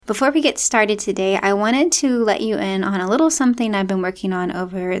Before we get started today, I wanted to let you in on a little something I've been working on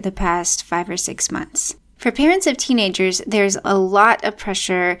over the past 5 or 6 months. For parents of teenagers, there's a lot of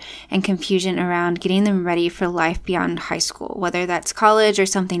pressure and confusion around getting them ready for life beyond high school, whether that's college or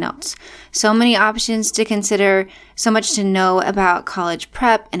something else. So many options to consider, so much to know about college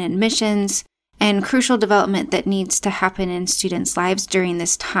prep and admissions, and crucial development that needs to happen in students' lives during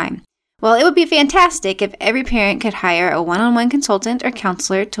this time. Well, it would be fantastic if every parent could hire a one-on-one consultant or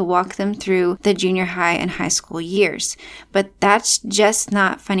counselor to walk them through the junior high and high school years, but that's just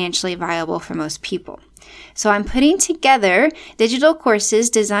not financially viable for most people. So I'm putting together digital courses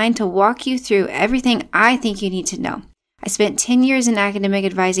designed to walk you through everything I think you need to know. I spent 10 years in academic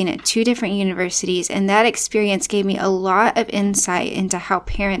advising at 2 different universities, and that experience gave me a lot of insight into how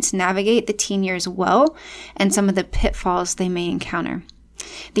parents navigate the teen years well and some of the pitfalls they may encounter.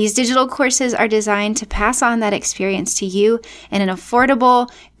 These digital courses are designed to pass on that experience to you in an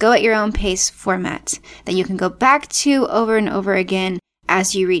affordable, go-at-your-own-pace format that you can go back to over and over again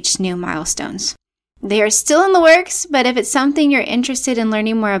as you reach new milestones. They are still in the works, but if it's something you're interested in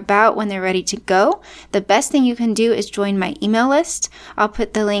learning more about when they're ready to go, the best thing you can do is join my email list. I'll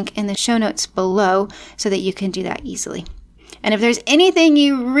put the link in the show notes below so that you can do that easily. And if there's anything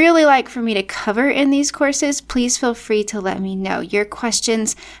you really like for me to cover in these courses, please feel free to let me know. Your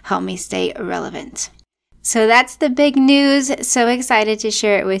questions help me stay relevant. So that's the big news. So excited to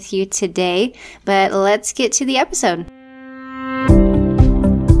share it with you today, but let's get to the episode.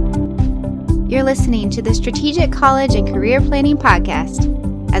 You're listening to the Strategic College and Career Planning Podcast.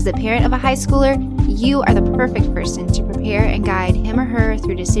 As a parent of a high schooler, you are the perfect person to prepare and guide him or her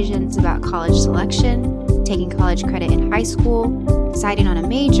through decisions about college selection, taking college credit in high school, deciding on a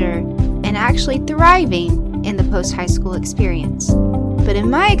major, and actually thriving in the post-high school experience. But in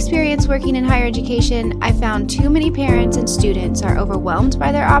my experience working in higher education, I found too many parents and students are overwhelmed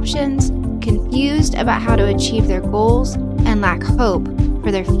by their options, confused about how to achieve their goals, and lack hope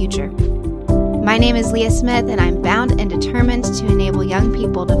for their future. My name is Leah Smith, and I'm bound and determined to enable young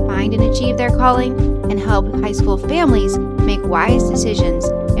people to find and achieve their calling and help high school families make wise decisions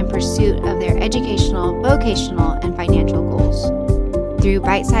in pursuit of their educational, vocational, and financial goals. Through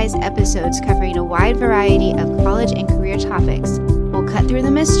bite-sized episodes covering a wide variety of college and career topics, we'll cut through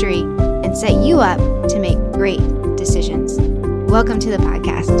the mystery and set you up to make great decisions. Welcome to the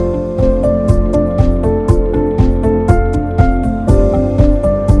podcast.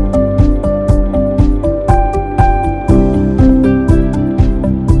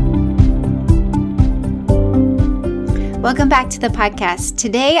 Welcome back to the podcast.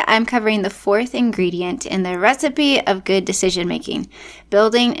 Today, I'm covering the 4th ingredient in the recipe of good decision making,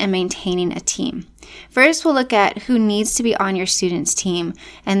 building and maintaining a team. First, we'll look at who needs to be on your student's team,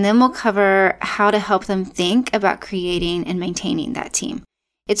 and then we'll cover how to help them think about creating and maintaining that team.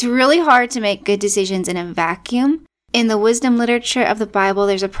 It's really hard to make good decisions in a vacuum. In the wisdom literature of the Bible,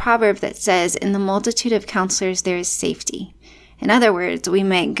 there's a proverb that says, "In the multitude of counselors, there is safety." In other words, we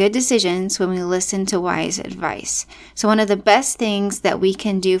make good decisions when we listen to wise advice. So one of the best things that we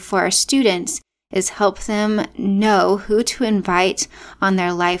can do for our students is help them know who to invite on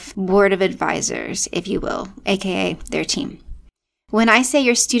their life board of advisors, if you will, aka their team. When I say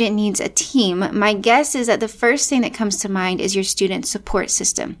your student needs a team, my guess is that the first thing that comes to mind is your student support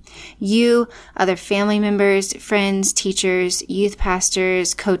system. You, other family members, friends, teachers, youth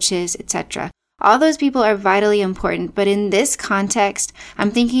pastors, coaches, etc. All those people are vitally important, but in this context,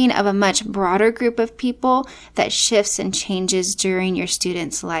 I'm thinking of a much broader group of people that shifts and changes during your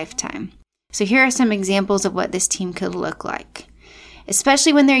student's lifetime. So here are some examples of what this team could look like.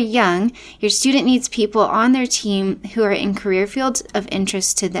 Especially when they're young, your student needs people on their team who are in career fields of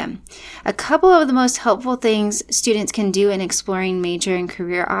interest to them. A couple of the most helpful things students can do in exploring major and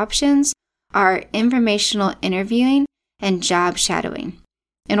career options are informational interviewing and job shadowing.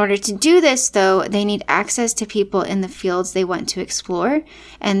 In order to do this, though, they need access to people in the fields they want to explore,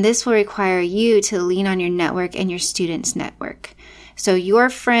 and this will require you to lean on your network and your students' network. So your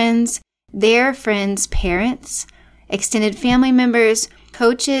friends, their friends' parents, extended family members,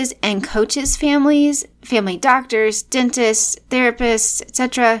 coaches and coaches' families, family doctors, dentists, therapists,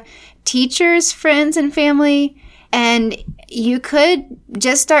 etc., teachers, friends, and family. And you could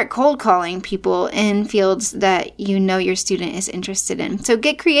just start cold calling people in fields that you know your student is interested in. So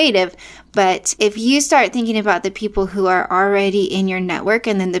get creative. But if you start thinking about the people who are already in your network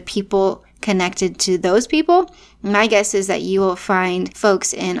and then the people connected to those people, my guess is that you will find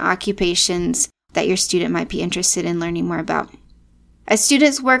folks in occupations that your student might be interested in learning more about. As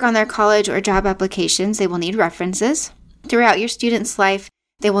students work on their college or job applications, they will need references. Throughout your student's life,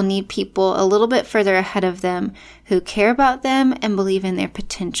 They will need people a little bit further ahead of them who care about them and believe in their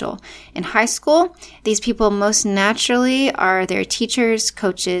potential. In high school, these people most naturally are their teachers,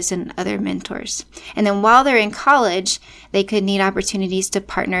 coaches, and other mentors. And then while they're in college, they could need opportunities to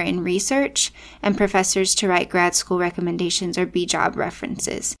partner in research and professors to write grad school recommendations or be job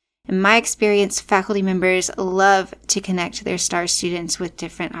references. In my experience, faculty members love to connect their STAR students with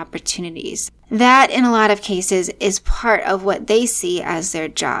different opportunities. That, in a lot of cases, is part of what they see as their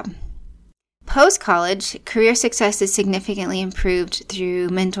job. Post-college, career success is significantly improved through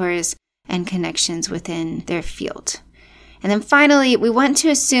mentors and connections within their field. And then finally, we want to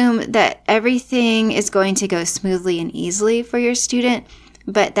assume that everything is going to go smoothly and easily for your student,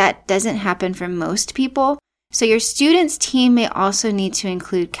 but that doesn't happen for most people. So your student's team may also need to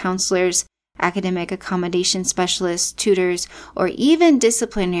include counselors, academic accommodation specialists, tutors, or even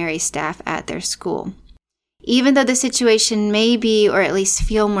disciplinary staff at their school. Even though the situation may be, or at least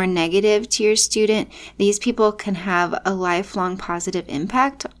feel more negative to your student, these people can have a lifelong positive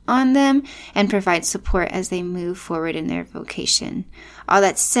impact on them and provide support as they move forward in their vocation. All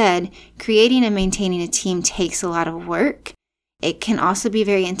that said, creating and maintaining a team takes a lot of work. It can also be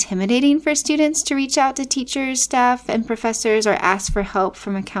very intimidating for students to reach out to teachers, staff, and professors or ask for help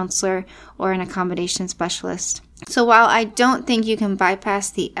from a counselor or an accommodation specialist. So while I don't think you can bypass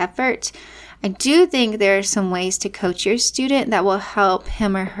the effort, I do think there are some ways to coach your student that will help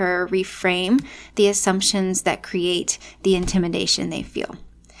him or her reframe the assumptions that create the intimidation they feel.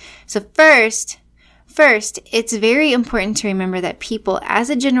 So First, it's very important to remember that people, as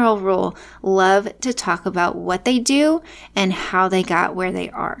a general rule, love to talk about what they do and how they got where they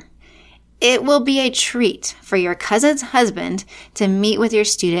are. It will be a treat for your cousin's husband to meet with your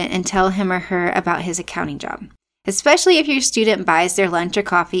student and tell him or her about his accounting job. Especially if your student buys their lunch or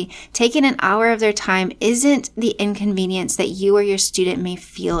coffee, taking an hour of their time isn't the inconvenience that you or your student may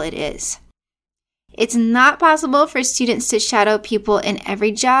feel it is. It's not possible for students to shadow people in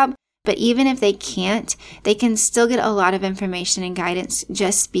every job, but even if they can't, they can still get a lot of information and guidance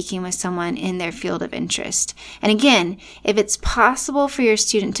just speaking with someone in their field of interest. And again, if it's possible for your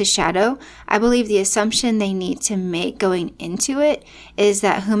student to shadow, I believe the assumption they need to make going into it is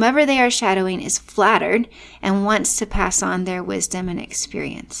that whomever they are shadowing is flattered and wants to pass on their wisdom and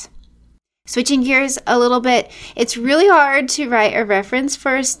experience. Switching gears a little bit, it's really hard to write a reference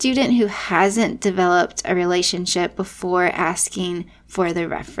for a student who hasn't developed a relationship before asking for the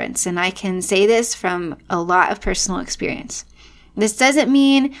reference. And I can say this from a lot of personal experience. This doesn't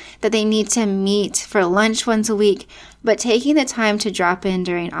mean that they need to meet for lunch once a week, but taking the time to drop in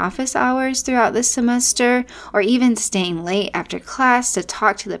during office hours throughout the semester, or even staying late after class to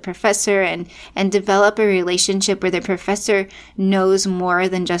talk to the professor and develop a relationship where the professor knows more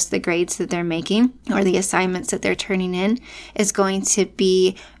than just the grades that they're making or the assignments that they're turning in is going to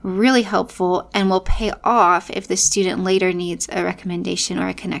be really helpful and will pay off if the student later needs a recommendation or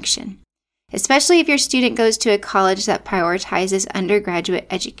a connection. Especially if your student goes to a college that prioritizes undergraduate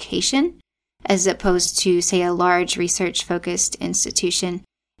education, as opposed to, say, a large research-focused institution,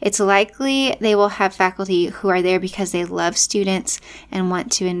 it's likely they will have faculty who are there because they love students and want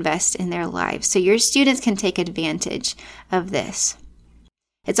to invest in their lives. So your students can take advantage of this.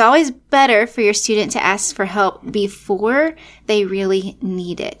 It's always better for your student to ask for help before they really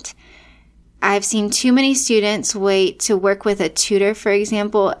need it. I've seen too many students wait to work with a tutor, for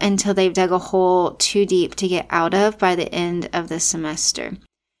example, until they've dug a hole too deep to get out of by the end of the semester.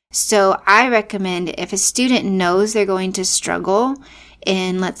 So I recommend if a student knows they're going to struggle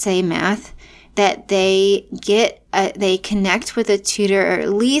in, let's say, math, that they connect with a tutor, or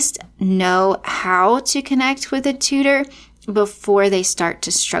at least know how to connect with a tutor before they start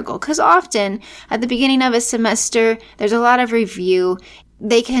to struggle. Because often at the beginning of a semester, there's a lot of review.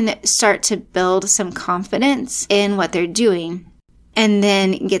 They can start to build some confidence in what they're doing and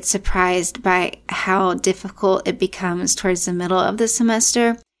then get surprised by how difficult it becomes towards the middle of the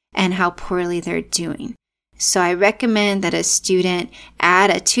semester and how poorly they're doing. So I recommend that a student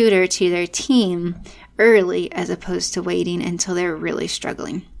add a tutor to their team early as opposed to waiting until they're really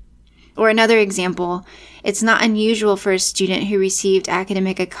struggling. Or another example, it's not unusual for a student who received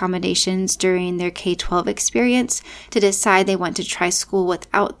academic accommodations during their K-12 experience to decide they want to try school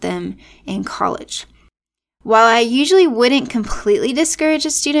without them in college. While I usually wouldn't completely discourage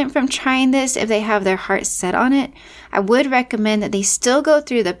a student from trying this if they have their heart set on it, I would recommend that they still go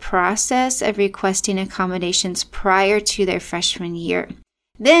through the process of requesting accommodations prior to their freshman year.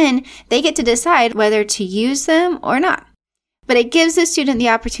 Then they get to decide whether to use them or not. But it gives the student the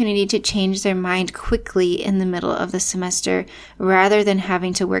opportunity to change their mind quickly in the middle of the semester rather than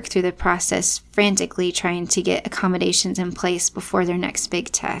having to work through the process frantically trying to get accommodations in place before their next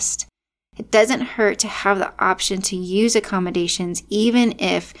big test. It doesn't hurt to have the option to use accommodations even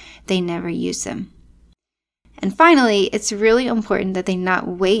if they never use them. And finally, it's really important that they not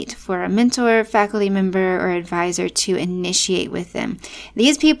wait for a mentor, faculty member, or advisor to initiate with them.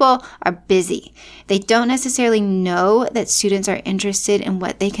 These people are busy. They don't necessarily know that students are interested in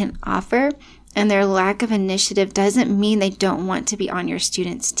what they can offer, and their lack of initiative doesn't mean they don't want to be on your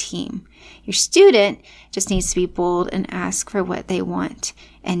student's team. Your student just needs to be bold and ask for what they want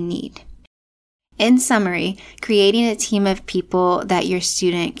and need. In summary, creating a team of people that your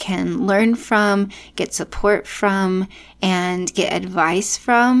student can learn from, get support from, and get advice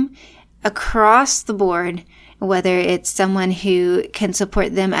from across the board, whether it's someone who can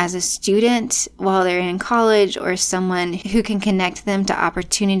support them as a student while they're in college or someone who can connect them to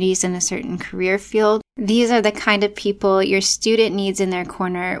opportunities in a certain career field. These are the kind of people your student needs in their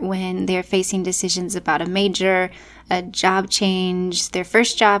corner when they're facing decisions about a major, a job change, their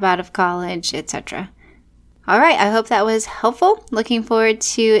first job out of college, etc. All right, I hope that was helpful. Looking forward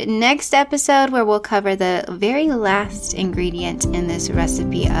to next episode where we'll cover the very last ingredient in this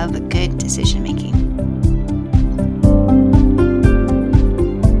recipe of good decision making.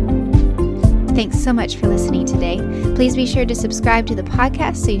 Thanks so much for listening today. Please be sure to subscribe to the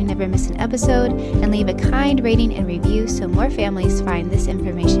podcast so you never miss an episode, and leave a kind rating and review so more families find this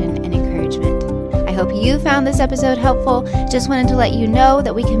information and encouragement. I hope you found this episode helpful. Just wanted to let you know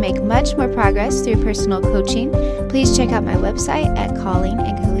that we can make much more progress through personal coaching. Please check out my website at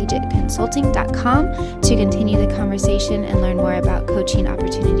callingandcollegiateconsulting.com to continue the conversation and learn more about coaching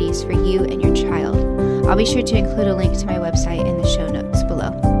opportunities for you and your child. I'll be sure to include a link to my website in the show notes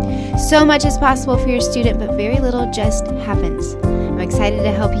below. So much is possible for your student, but very little just happens. I'm excited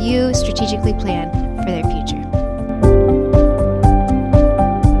to help you strategically plan for their future.